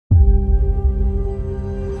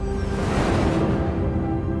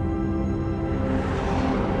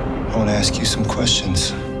ask you some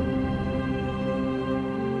questions.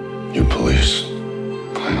 You police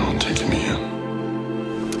plan on taking me in?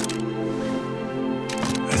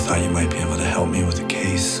 I thought you might be able to help me with the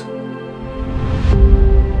case.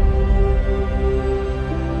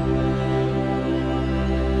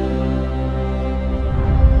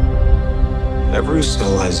 Every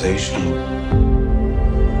civilization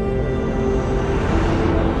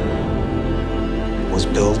was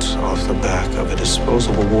built off the back of a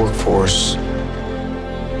disposable workforce.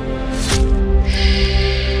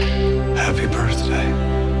 Happy birthday.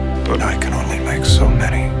 But I can only make so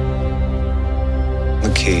many.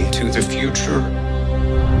 The key to the future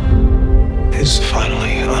is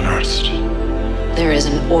finally unearthed. There is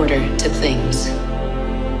an order to things.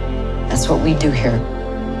 That's what we do here.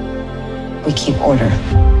 We keep order.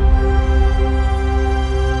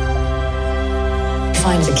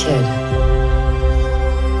 Find the kid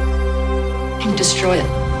and destroy it.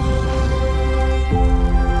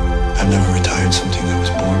 I've never retired something that was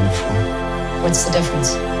born before. What's the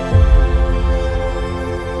difference?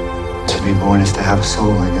 To be born is to have a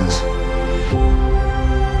soul, I guess.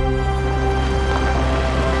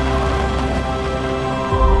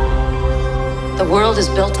 The world is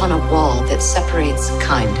built on a wall that separates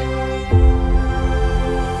kind.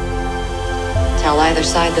 Tell either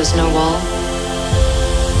side there's no wall.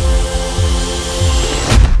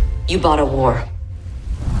 You bought a war.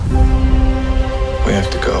 We have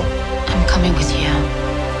to go. I'm coming with you.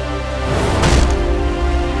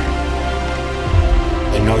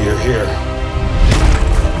 They know you're here.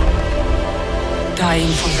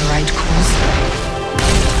 Dying for the right cause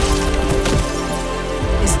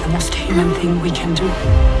is the most human thing we can do.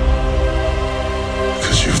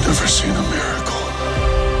 Because you've never seen a miracle.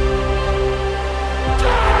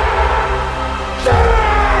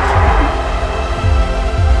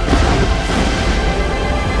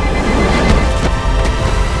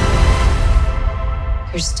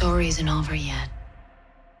 Your story isn't over yet.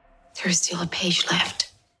 There's still a page left.